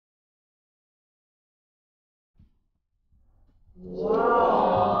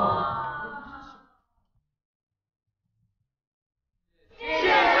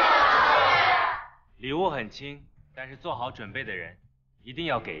礼物很轻，但是做好准备的人一定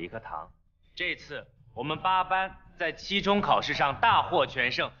要给一颗糖。这次我们8班在期中考试上大获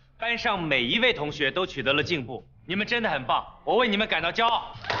全胜，班上每一位同学都取得了进步，你们真的很棒，我为你们感到骄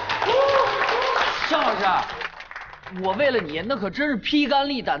傲。向老师，我为了你那可真是披肝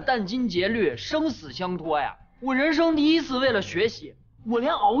沥胆、殚精竭虑、生死相托呀！我人生第一次为了学习，我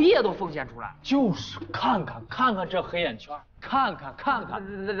连熬夜都奉献出来。就是看看这黑眼圈，看看。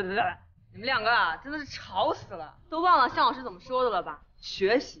你们两个啊，真的是吵死了！都忘了向老师怎么说的了吧？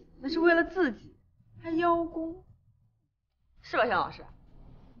学习那是为了自己，还邀功，是吧，向老师？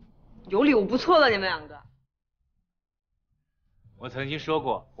有理，我不错了，你们两个。我曾经说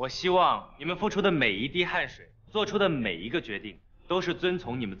过，我希望你们付出的每一滴汗水，做出的每一个决定，都是遵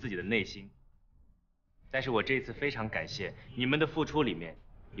从你们自己的内心。但是我这次非常感谢你们的付出里面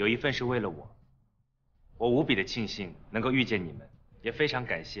有一份是为了我，我无比的庆幸能够遇见你们，也非常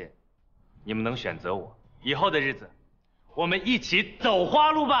感谢你们能选择我。以后的日子，我们一起走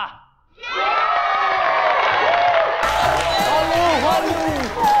花路吧！花路！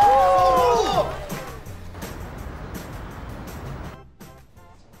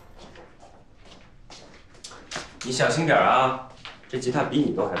你小心点啊，这吉他比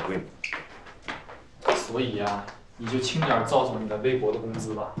你都还贵呢。所以呀，你就轻点造成你的微薄的工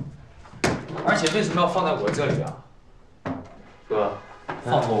资吧。而且为什么要放在我这里啊？哥，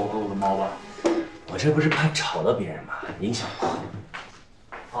放过我和我的猫吧。我这不是怕吵到别人吗？影响我。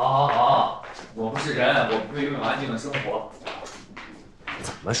好，我不是人，我不会拥有安静的生活。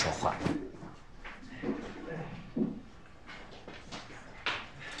怎么说话？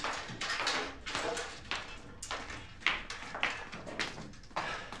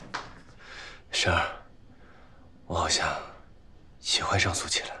生儿，我好像喜欢上苏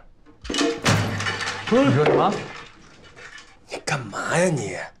琪了。你说什么？你干嘛呀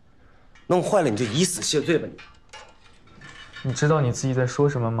你？弄坏了你就以死谢罪吧你！你知道你自己在说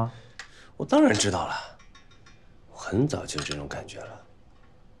什么吗？我当然知道了，我很早就这种感觉了。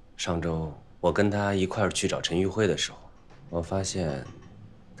上周我跟他一块儿去找陈玉辉的时候，我发现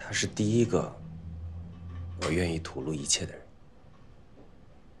他是第一个我愿意吐露一切的人。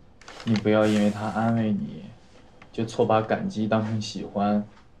你不要因为他安慰你，就错把感激当成喜欢。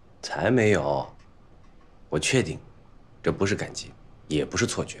才没有！我确定，这不是感激，也不是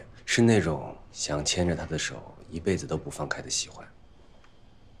错觉，是那种想牵着他的手一辈子都不放开的喜欢。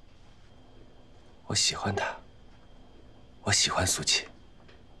我喜欢他，我喜欢苏琪。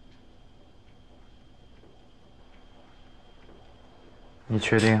你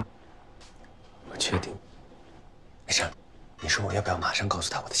确定？我确定。没事，你说我要不要马上告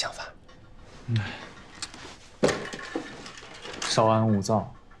诉他我的想法？稍安勿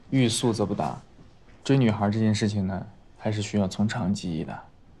躁，欲速则不达。追女孩这件事情呢，还是需要从长计议的。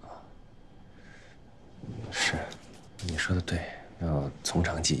是，你说的对，要从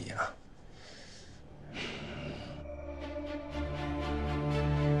长计议啊。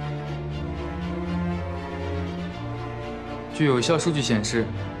据有效数据显示，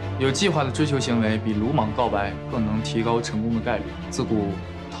有计划的追求行为比鲁莽告白更能提高成功的概率。自古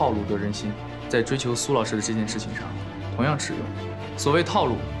套路得人心，在追求苏老师的这件事情上，同样适用。所谓套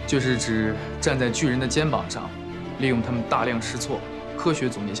路，就是指站在巨人的肩膀上，利用他们大量试错，科学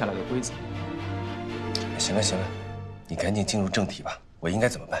总结下来的规则。行了，你赶紧进入正题吧。我应该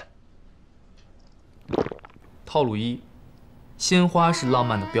怎么办？套路一：鲜花是浪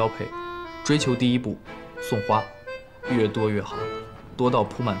漫的标配，追求第一步，送花，越多越好，多到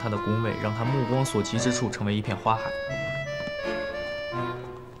铺满他的宫位，让他目光所及之处成为一片花海。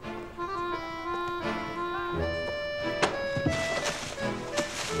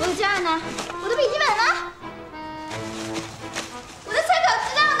我的家人呢？我的笔记本呢？我的参考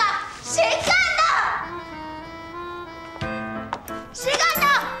资料呢？谁干的？谁干的？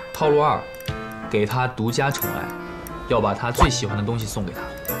套路二，给他独家宠爱，要把他最喜欢的东西送给他，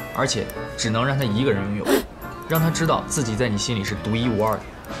而且只能让他一个人拥有，让他知道自己在你心里是独一无二的。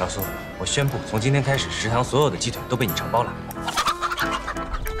老苏，我宣布，从今天开始，食堂所有的鸡腿都被你承包了。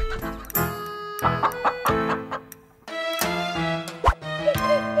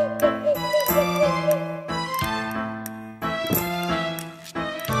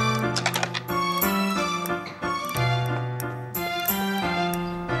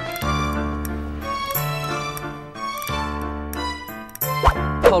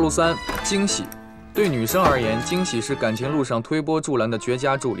套路三：惊喜。对女生而言，惊喜是感情路上推波助澜的绝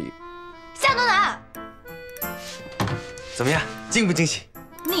佳助力。夏东南，怎么样，惊不惊喜？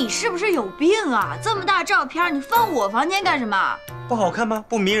你是不是有病啊？这么大照片，你放我房间干什么？不好看吗？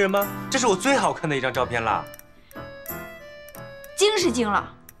不迷人吗？这是我最好看的一张照片啦。惊是惊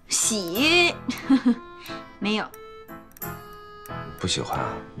了，喜没有。不喜欢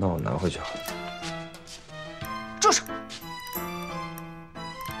啊？那我拿回去好了。住手！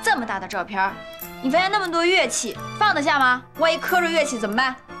这么大的照片，你房间那么多乐器，放得下吗？万一磕着乐器怎么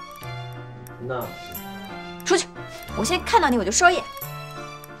办？那出去！我先看到你我就烧夜。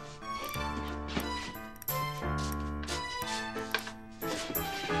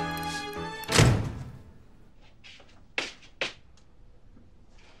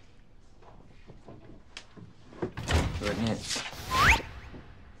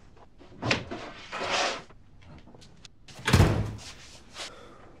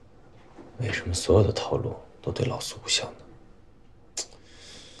你为什么所有的套路都对老苏无效呢？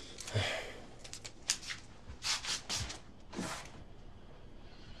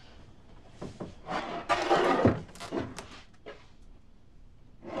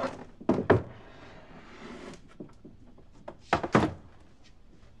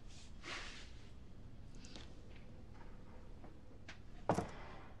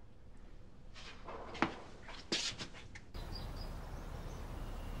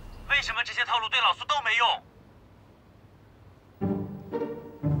为什么这些套路对老苏都没用？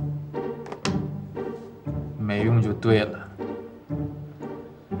没用就对了。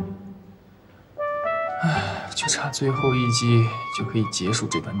唉，就差最后一击就可以结束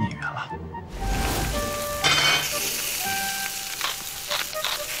这段孽缘了。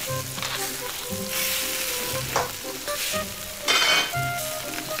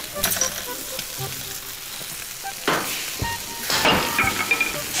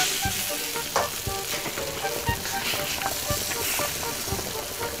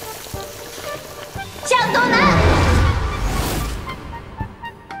向东南，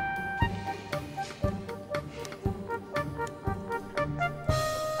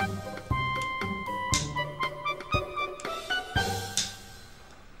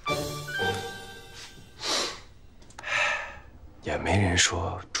也没人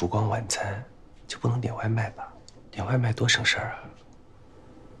说烛光晚餐就不能点外卖吧？点外卖多省事儿啊，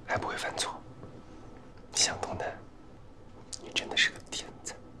还不会犯错。向东南，你真的是个天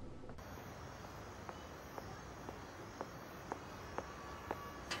才。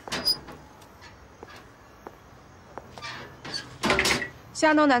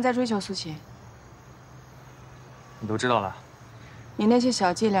夏东南在追求苏琪，你都知道了，你那些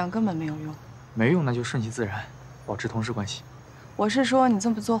小伎俩根本没有用。没用那就顺其自然，保持同事关系。我是说你这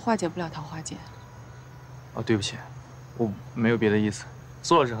么做化解不了桃花劫。哦，对不起，我没有别的意思。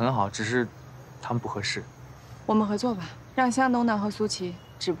苏老师很好，只是他们不合适。我们合作吧，让向东南和苏琪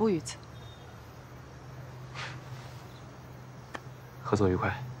止步于此。合作愉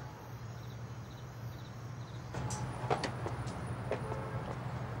快。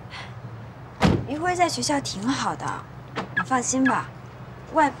余辉在学校挺好的，你放心吧。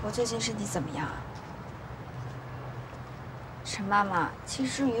外婆最近身体怎么样啊？陈妈妈，其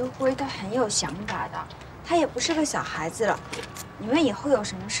实余辉他很有想法的，他也不是个小孩子了。你们以后有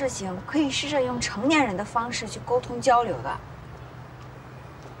什么事情，可以试着用成年人的方式去沟通交流的。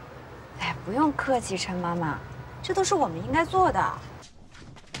哎，不用客气，陈妈妈，这都是我们应该做的。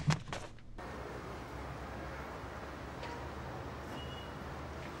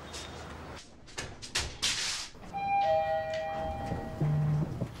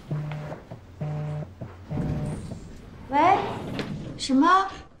喂，什么？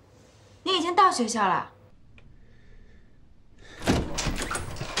你已经到学校了？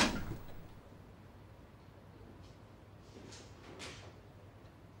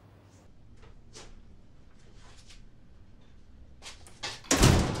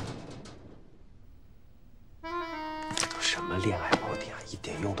什么恋爱宝典啊，一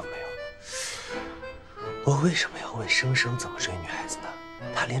点用都没有。我为什么要问生生怎么追女孩子呢？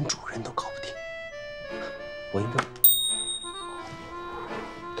他连主人都搞不定。我应该……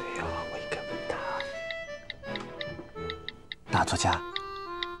对呀，我应该问他。大作家，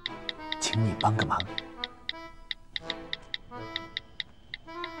请你帮个忙。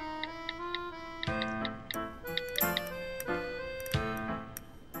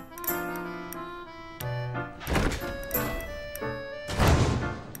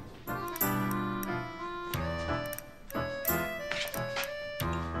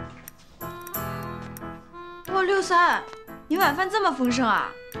哇，63，你晚饭这么丰盛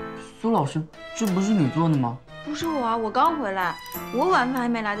啊？苏老师，这不是你做的吗？不是我啊，我刚回来，我晚饭还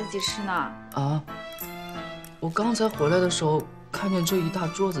没来得及吃呢。啊，我刚才回来的时候看见这一大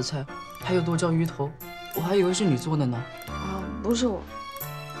桌子菜，还有剁椒鱼头，我还以为是你做的呢。啊，不是我。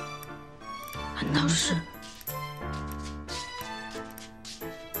老师，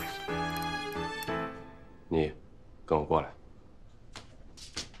你跟我过来。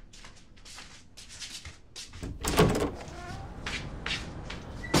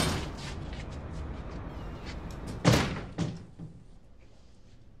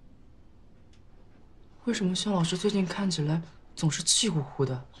为什么向老师最近看起来总是气呼呼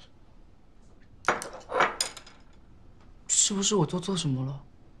的？是不是我做错什么了？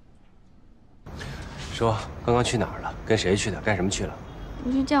说，刚刚去哪儿了？跟谁去的？干什么去了？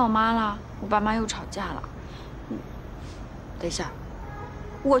我去见我妈了，我爸妈又吵架了。等一下，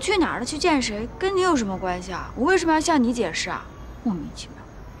我去哪儿了？去见谁？跟你有什么关系啊？我为什么要向你解释啊？莫名其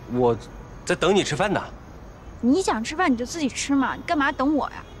妙。我在等你吃饭呢。你想吃饭你就自己吃嘛，你干嘛等我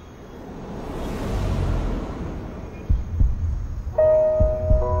呀？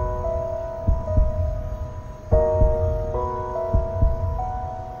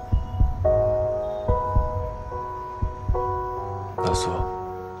老苏，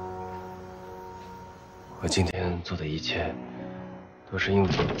我今天做的一切，都是因为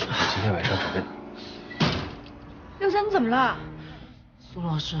我今天晚上准备。六三，你怎么了？苏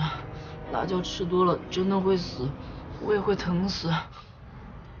老师，辣椒吃多了真的会死，我也会疼死。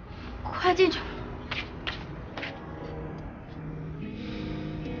快进去。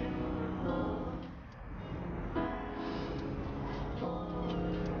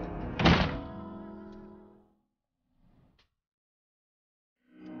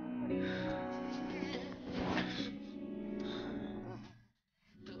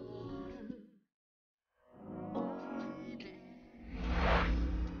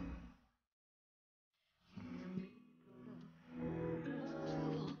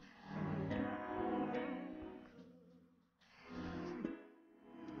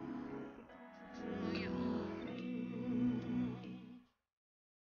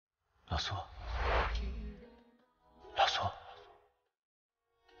老苏，老苏，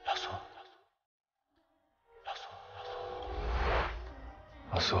老苏，老苏，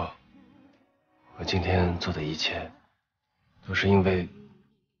老苏，我今天做的一切，都是因为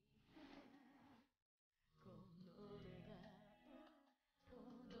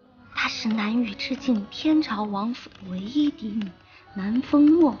她是南域之境天朝王府的唯一嫡女南风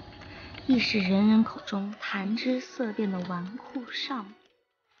墨，亦是人人口中谈之色变的纨绔少女。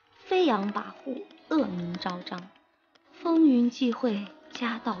飞扬跋扈，恶名昭彰，风云际会，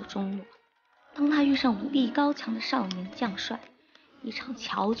家道中落。当他遇上武力高强的少年将帅，一场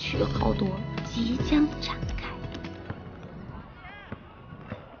巧取豪夺即将展开。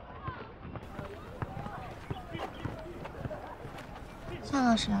夏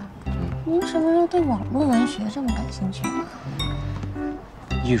老师，您什么时候对网络文学这么感兴趣啊？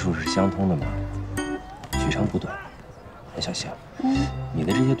艺术是相通的嘛，取长补短。小夏，你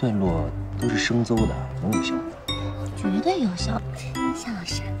的这些段落都是生邹的，能有效吗？绝对有效。夏老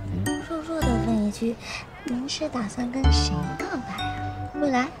师，弱弱的问一句，您是打算跟谁告白啊？未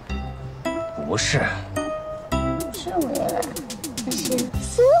来？不是，不是未来，那是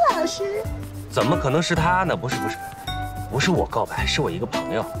苏老师。怎么可能是他呢？不是我告白，是我一个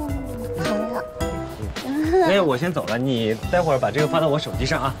朋友。朋友。哎，我先走了，你待会儿把这个发到我手机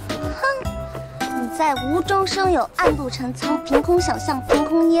上啊。在无中生有，暗度陈仓，凭空想象，凭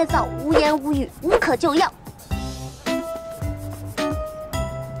空捏造，无言无语，无可救药。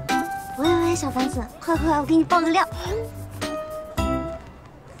喂，小凡子，快，我给你爆个料。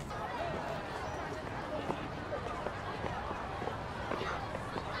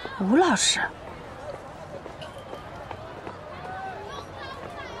吴老师。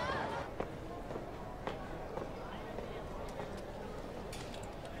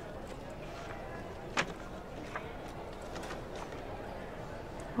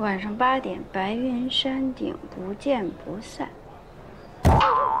晚上8点，白云山顶，不见不散。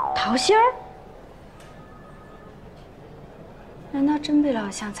桃心儿？难道真被老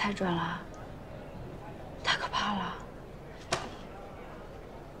乡猜准了？太可怕了！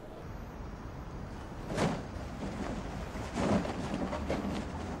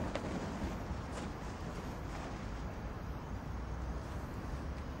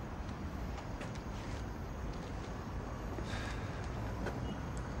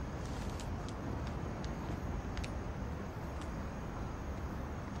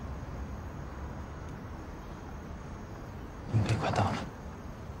应该快到了。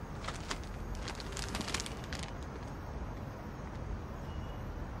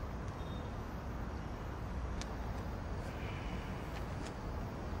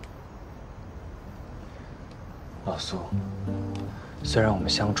老苏，虽然我们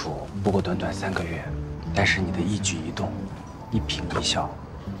相处不过短短3个月，但是你的一举一动、一颦一笑，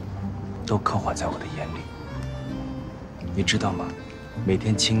都刻画在我的眼里。你知道吗？每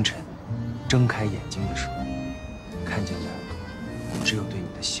天清晨睁开眼睛的时候，看见的只有对你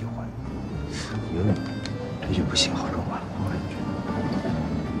的喜欢。哟，这句不行，好肉麻。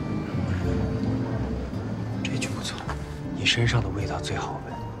这句不错。你身上的味道最好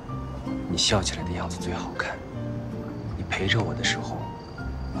闻，你笑起来的样子最好看。你陪着我的时候，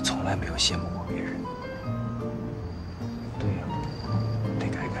我从来没有羡慕过别人。对呀，得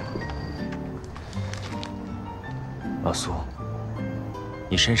改改。老苏，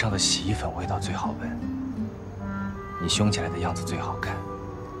你身上的洗衣粉味道最好闻，你凶起来的样子最好看。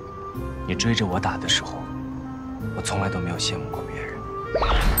你追着我打的时候，我从来都没有羡慕过别人。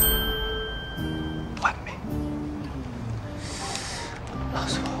完美，老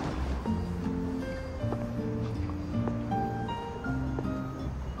苏。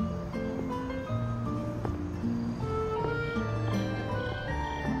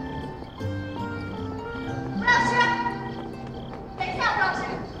吴老师，等一下，吴老师。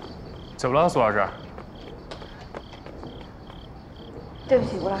怎么了，苏老师？对不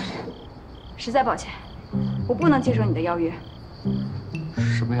起，吴老师，实在抱歉，我不能接受你的邀约。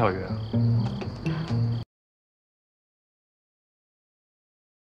什么邀约啊？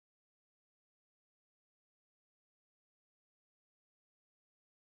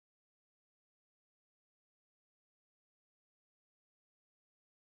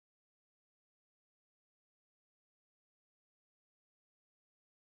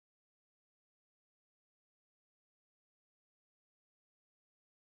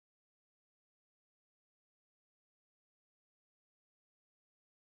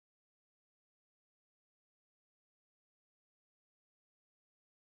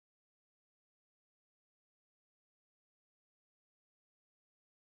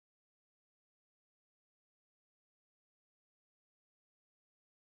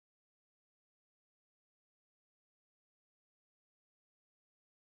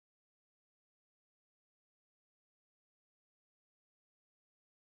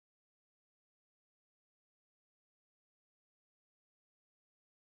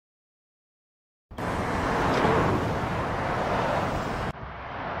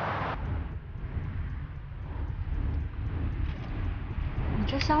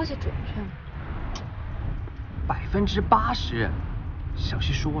这消息准确吗？80%，小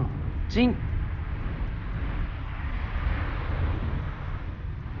西说了，天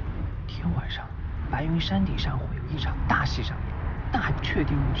晚上白云山顶上会有一场大戏上演，但还不确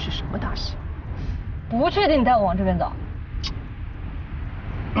定是什么大戏。不确定带我往这边走。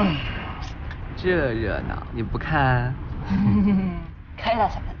这热闹你不看？开大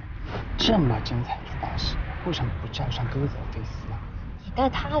小的，这么精彩的大戏，为什么不叫上鸽子和菲斯啊？你带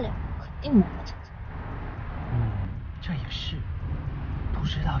他俩肯定磨磨蹭蹭。这也是。不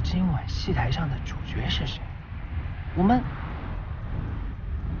知道今晚戏台上的主角是谁？我们，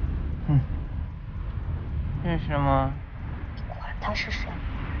认识吗？管他是谁，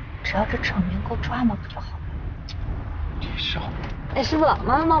只要这场面够抓马不就好了？这少。哎，师傅，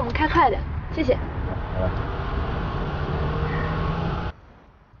麻烦帮我们开快点，谢谢。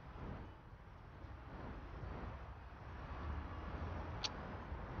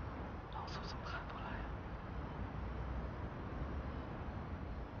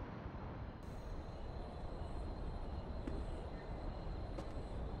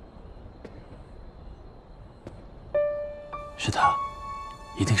是他，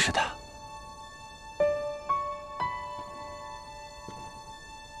一定是他。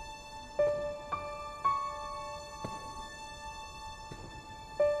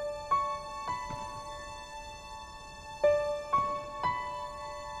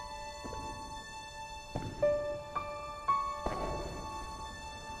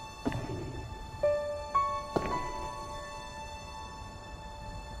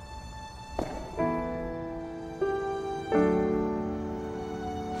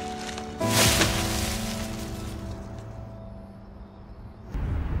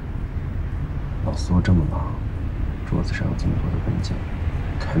老苏这么忙，桌子上有这么多的文件，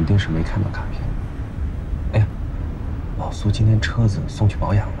肯定是没看到卡片。哎呀，老苏今天车子送去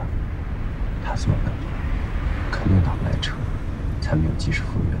保养了，他这么笨，肯定打不来车，才没有及时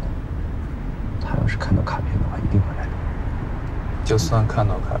赴约的。他要是看到卡片的话，一定会来的。就算看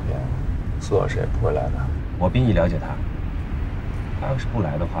到卡片，苏老师也不会来的。我并已了解他，他要是不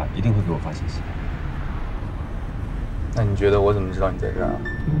来的话，一定会给我发信息。那你觉得我怎么知道你在这儿啊？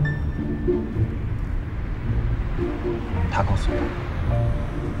他告诉我。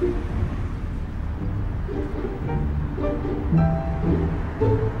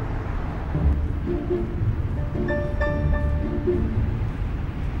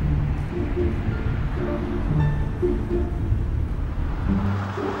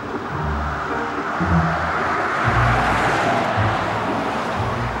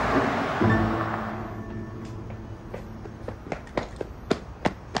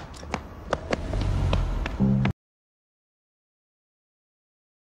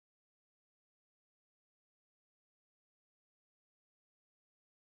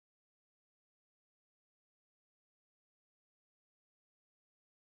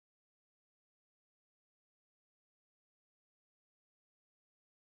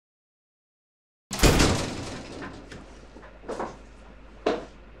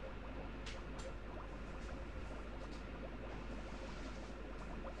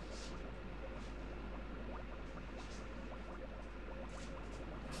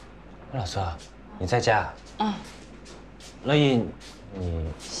老苏，你在家？嗯。乐意，你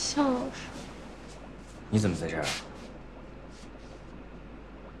向老师，你怎么在这儿？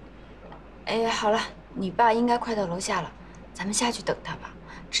哎，好了，你爸应该快到楼下了，咱们下去等他吧。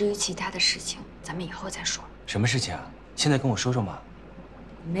至于其他的事情，咱们以后再说。什么事情啊？现在跟我说说嘛。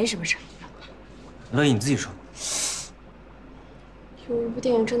没什么事。乐意，你自己说。有一部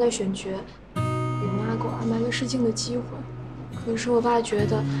电影正在选角，我妈给我安排了试镜的机会，可是我爸觉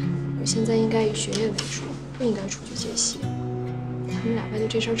得我现在应该以学业为主，不应该出去接戏。他们俩为了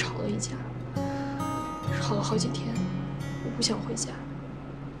这事儿吵了一架，吵了好几天，我不想回家，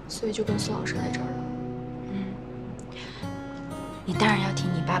所以就跟苏老师来这儿了。你当然要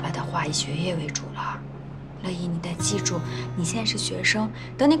听你爸爸的话，以学业为主了。乐意，你得记住，你现在是学生，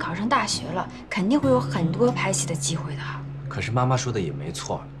等你考上大学了，肯定会有很多拍戏的机会的。可是妈妈说的也没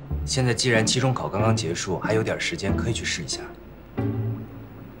错，现在既然期中考刚刚结束，还有点时间，可以去试一下。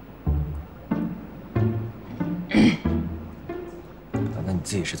那你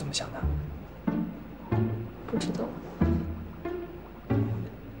自己是怎么想的？不知道。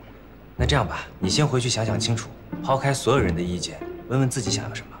那这样吧，你先回去想想清楚，抛开所有人的意见，问问自己想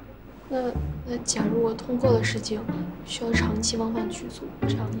要什么。那假如我通过了试镜，需要长期往返剧组，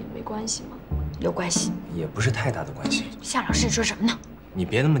这样也没关系吗？有关系，也不是太大的关系。夏老师，你说什么呢？你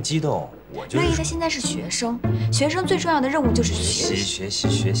别那么激动，我就是。乐意他现在是学生，学生最重要的任务就是学习。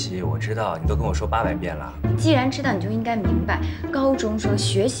学习，我知道，你都跟我说800遍了。既然知道，你就应该明白，高中生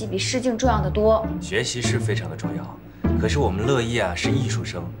学习比试镜重要的多。学习是非常的重要，可是我们乐意啊是艺术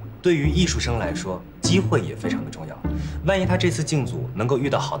生，对于艺术生来说，机会也非常的重要。万一他这次竞组能够遇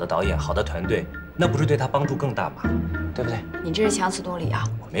到好的导演、好的团队，那不是对他帮助更大吗？对不对？你这是强词夺理啊！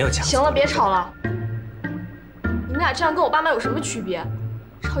我没有强词。行了，别吵了。你们俩这样跟我爸妈有什么区别？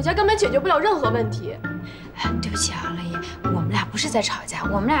吵架根本解决不了任何问题。哎，对不起啊，乐意，我们俩不是在吵架，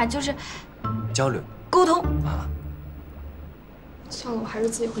我们俩就是交流、沟通啊。算了，我还是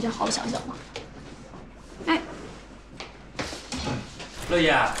自己回家好好想想吧。哎，乐意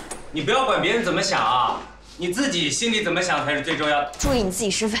啊，你不要管别人怎么想啊，你自己心里怎么想才是最重要的。注意你自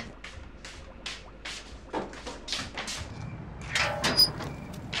己身份。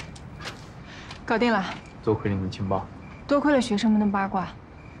搞定了。多亏了你的情报，多亏了学生们的八卦。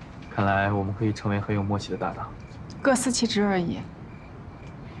看来我们可以成为很有默契的搭档。各司其职而已。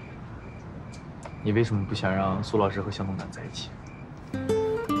你为什么不想让苏老师和向东南在一起？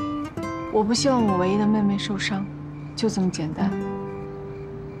我不希望我唯一的妹妹受伤，就这么简单。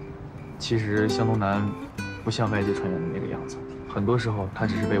其实向东南不像外界传言的那个样子，很多时候他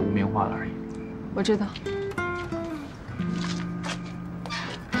只是被污名化了而已。我知道。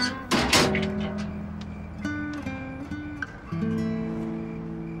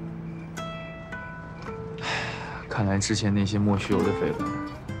看来之前那些莫须有的绯闻，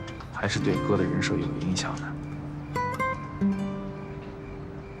还是对哥的人设有影响的。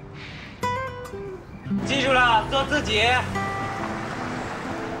记住了，做自己。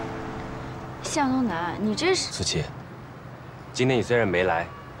向东南，你这是……苏琪，今天你虽然没来，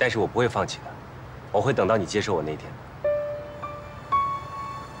但是我不会放弃的，我会等到你接受我那天。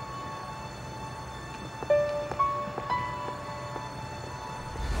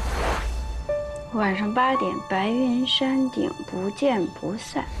晚上8点，白云山顶，不见不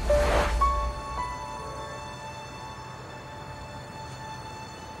散。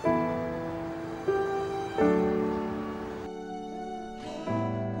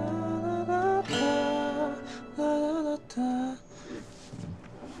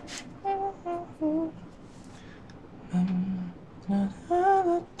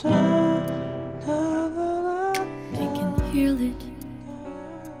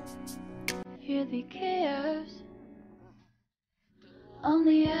Hear the chaos on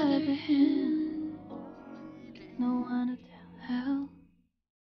the other hand, no one to tell how。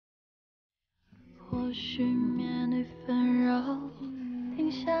或许面对纷扰，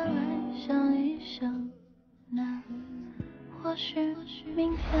停下来想一想，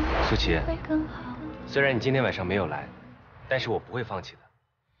苏琪，虽然你今天晚上没有来，但是我不会放弃的，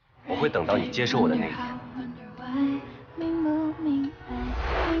我会等到你接受我的那一天。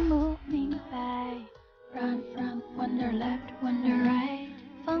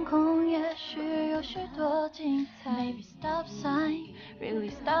放空也许有许多精彩 Maybe stop sign really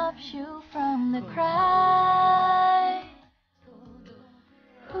stops you from the cry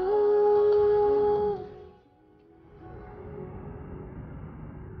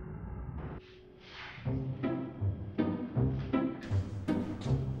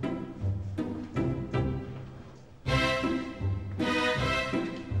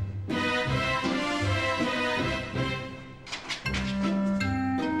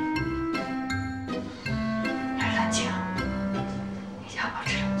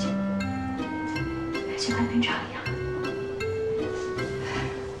就跟平常一样。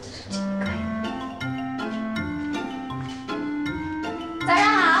早上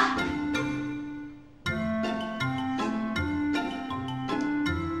好。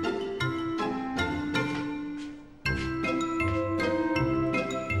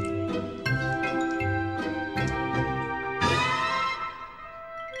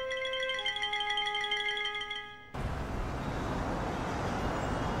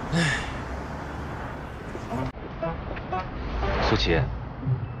苏琪，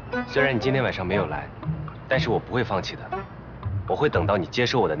虽然你今天晚上没有来，但是我不会放弃的，我会等到你接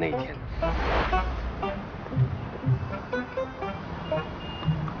受我的那一天。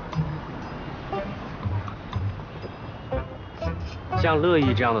像乐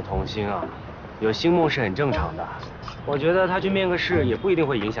意这样的童星啊，有星梦是很正常的。我觉得他去面个试也不一定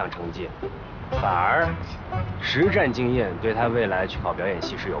会影响成绩，反而实战经验对他未来去考表演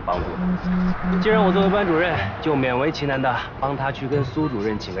系是有帮助的。既然我作为班主任，就勉为其难的帮他去跟苏主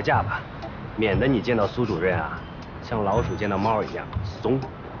任请个假吧，免得你见到苏主任啊，像老鼠见到猫一样怂。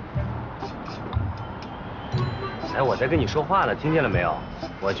哎，我在跟你说话呢，听见了没有？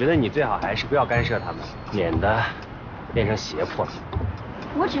我觉得你最好还是不要干涉他们，免得变成胁迫了。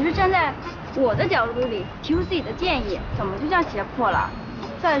我只是站在我的角度里提出自己的建议，怎么就叫胁迫了？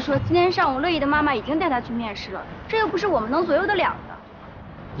再说今天上午乐意的妈妈已经带他去面试了，这又不是我们能左右得了的。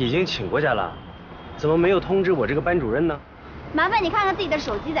已经请过假了，怎么没有通知我这个班主任呢？麻烦你看看自己的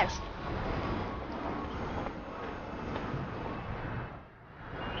手机再说。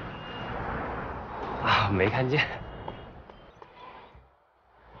啊，没看见。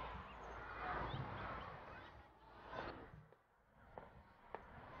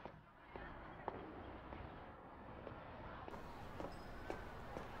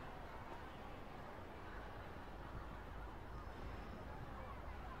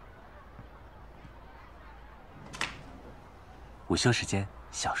午休时间，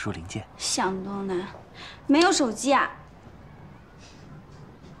小树林见。向东南，没有手机啊？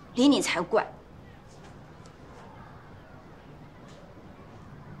理你才怪！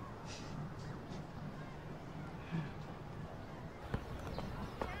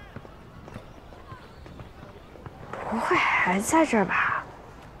不会还在这儿吧？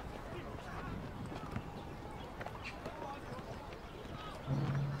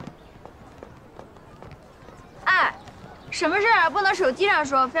哎，什么事儿不能手机上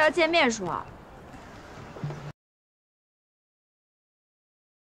说，非要见面说？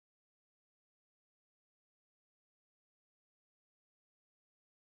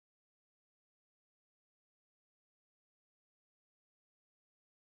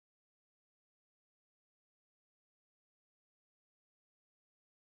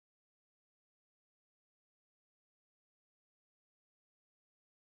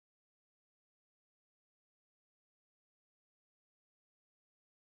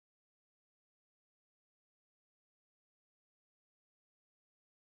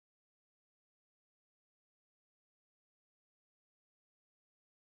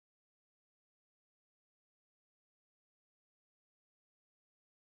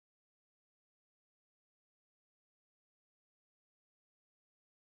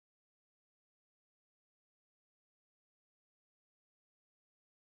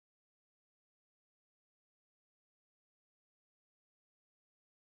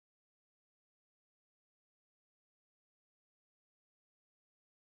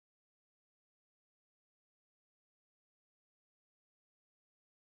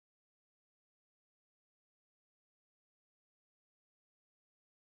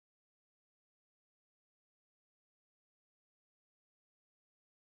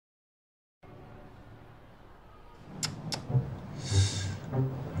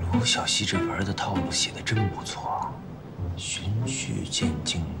卢小西这玩的套路写的真不错，循序渐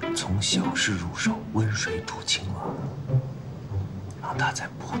进，从小事入手，温水煮青蛙，让他在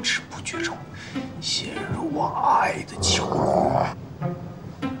不知不觉中陷入我爱的囚笼。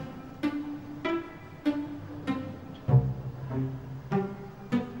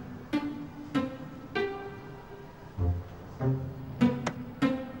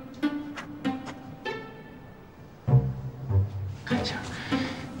看一下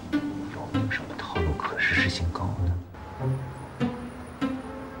有没有什么套路可实施性高的。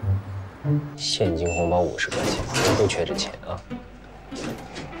 现金红包50块钱，都缺这钱啊！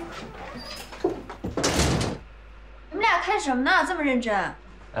你们俩看什么呢？这么认真？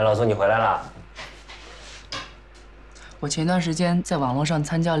哎，老苏，你回来了。我前段时间在网络上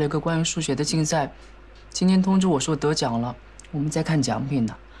参加了一个关于数学的竞赛，今天通知我说得奖了，我们在看奖品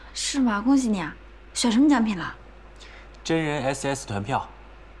呢。是吗？恭喜你啊！选什么奖品了？真人 SS 团票。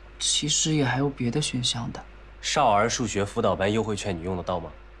其实也还有别的选项的。少儿数学辅导班优惠券你用得到吗？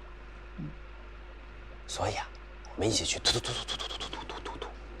 所以啊，我们一起去突。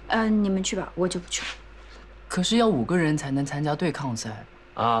你们去吧，我就不去了。可是要5个人才能参加对抗赛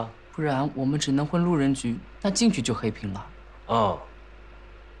啊，不然我们只能混路人局，那进去就黑屏了。哦，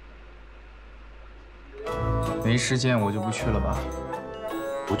没时间我就不去了吧。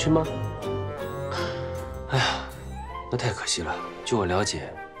不去吗？哎呀，那太可惜了。据我了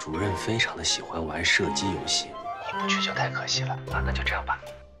解，主任非常的喜欢玩射击游戏，你不去就太可惜了啊。那就这样吧。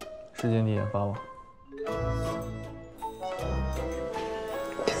时间地点发我。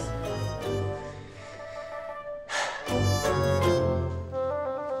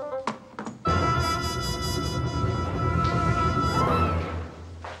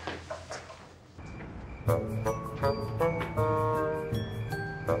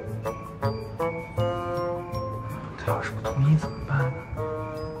 他要是不同意怎么办呢？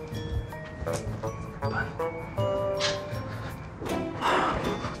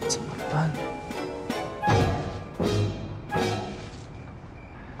怎么办呢？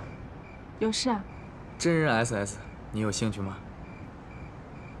 有事啊？真人 SS， 你有兴趣吗？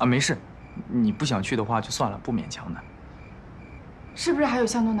啊，没事，你不想去的话就算了，不勉强的。是不是还有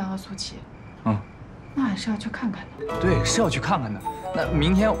向东南和苏琪？嗯，那还是要去看看的。对，是要去看看的。那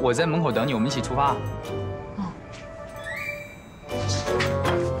明天我在门口等你，我们一起出发。嗯。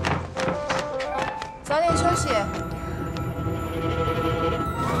早点休息。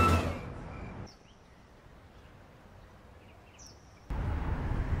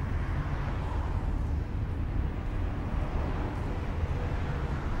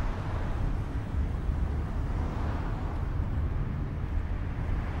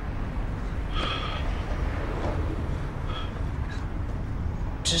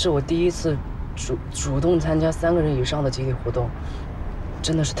 这是我第一次主动参加3个人以上的集体活动，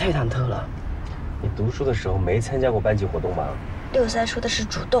真的是太忐忑了。你读书的时候没参加过班级活动吗6赛说的是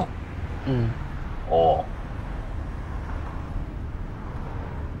主动。嗯。哦。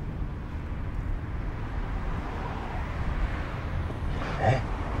哎，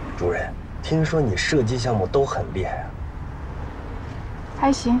主任，听说你射击项目都很厉害啊？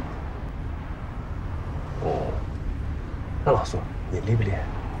还行。哦。那老苏，你厉不厉害？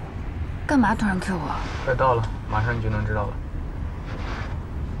 干嘛突然 Q 我？快到了，马上你就能知道了。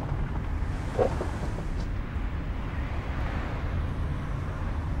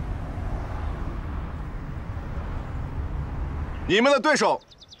你们的对手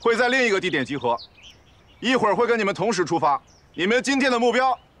会在另一个地点集合，一会儿会跟你们同时出发。你们今天的目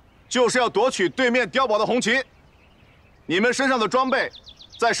标就是要夺取对面碉堡的红旗。你们身上的装备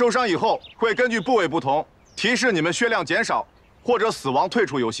在受伤以后会根据部位不同提示你们血量减少或者死亡退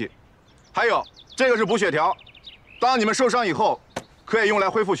出游戏。还有。 这个是补血条，当你们受伤以后，可以用来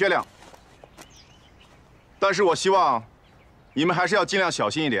恢复血量。但是我希望你们还是要尽量小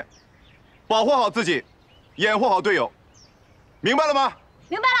心一点，保护好自己，掩护好队友，明白了吗？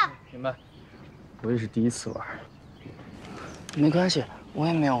明白了。明白。我也是第一次玩。没关系，我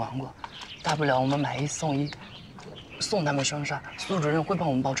也没有玩过，大不了我们买1送1，送他们凶杀，苏主任会帮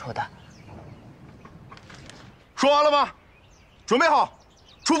我们报仇的。说完了吗？准备好，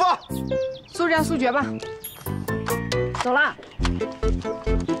出发！ 速战速决吧，走啦！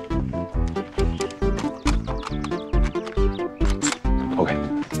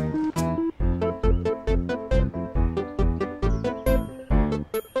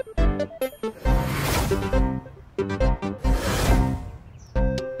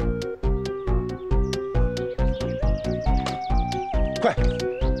快，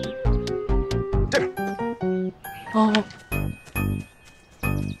这边。哦。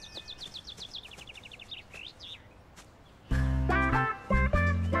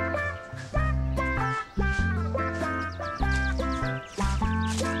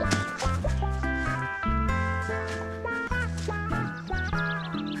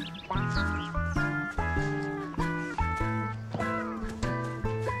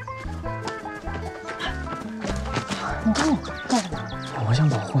你干什么？我想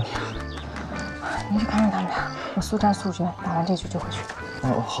保护你啊。你去看看他们俩，我速战速决，打完这局就回去。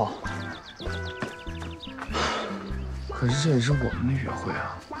哦，好。可是这也是我们的约会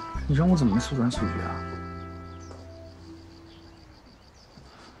啊，你让我怎么速战速决啊？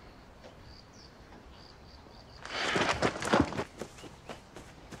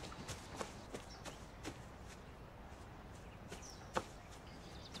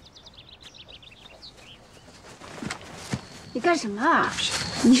你干什么啊？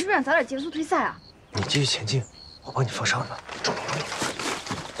你是不是想早点结束退赛啊？你继续前进，我帮你放哨子。中。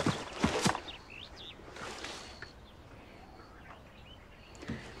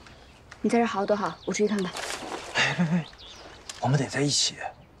你在这好好躲好，我出去看看。哎，我们得在一起。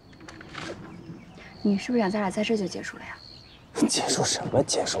你是不是想咱俩在这就结束了呀？结束什么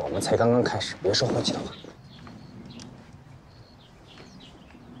结束？我们才刚刚开始，别说晦气的话。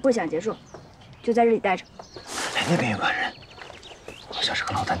不想结束，就在这里待着。哎，那边有个人，好像是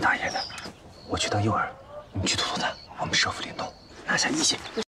个老蛋大爷的。我去当诱饵，你去突他，我们设伏联动，拿下一线。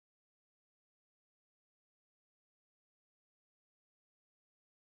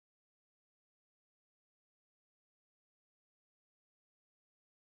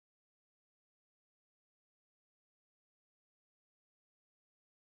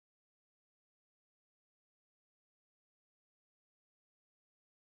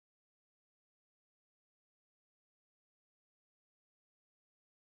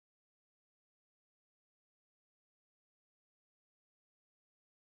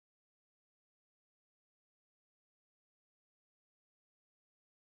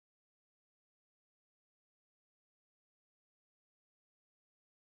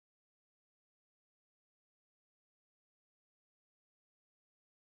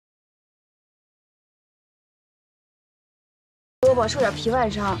胳膊受点皮外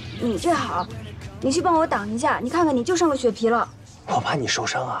伤，你这好，你去帮我挡一下，你看看你就剩个血皮了。我怕你受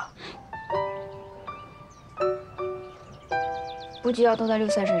伤啊。补给药都在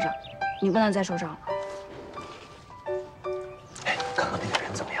63身上，你不能再受伤了。哎，刚刚那个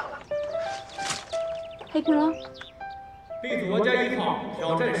人怎么样了？黑皮狼。 B 组玩家1号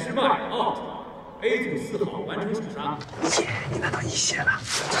挑战失败 ，out。A 组4号完成手杀。耶，你拿到1血了。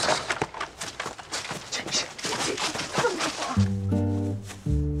真是。这么好。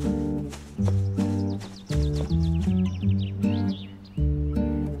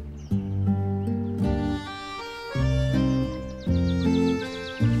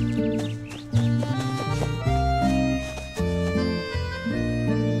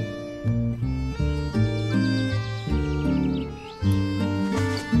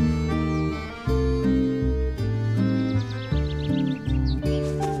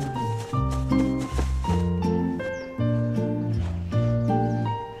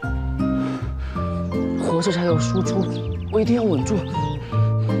 活着才有输出，我一定要稳住。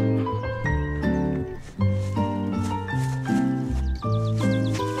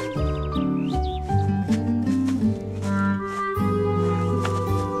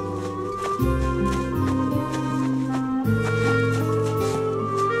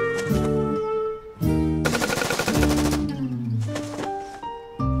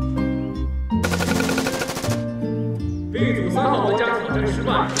B 组3号玩家挑战失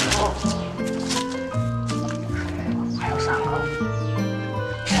败。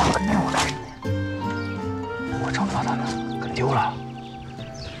 丢了，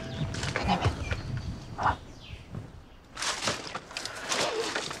看那边，啊！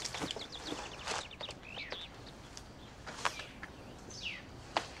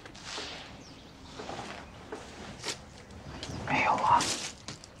没有啊。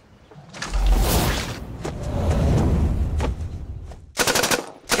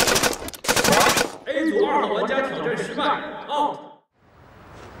A 组2号玩家挑战失败 ，out。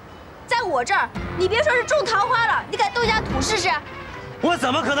 在我这儿，你别说是种桃花了，你敢动一下土试试？我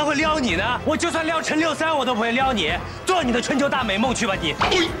怎么可能会撩你呢？我就算撩陈63，我都不会撩你。做你的春秋大美梦去吧你！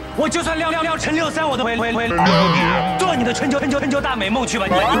我就算撩陈63，我都会撩你。做你的春秋大美梦去吧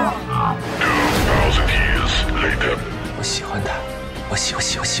你！我喜欢他，我喜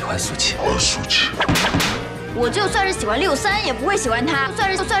欢苏琪。我就算是喜欢63，也不会喜欢他。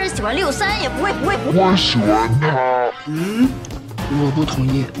就算是喜欢63，也不会。我喜欢他。我不同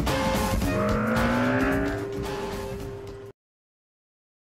意。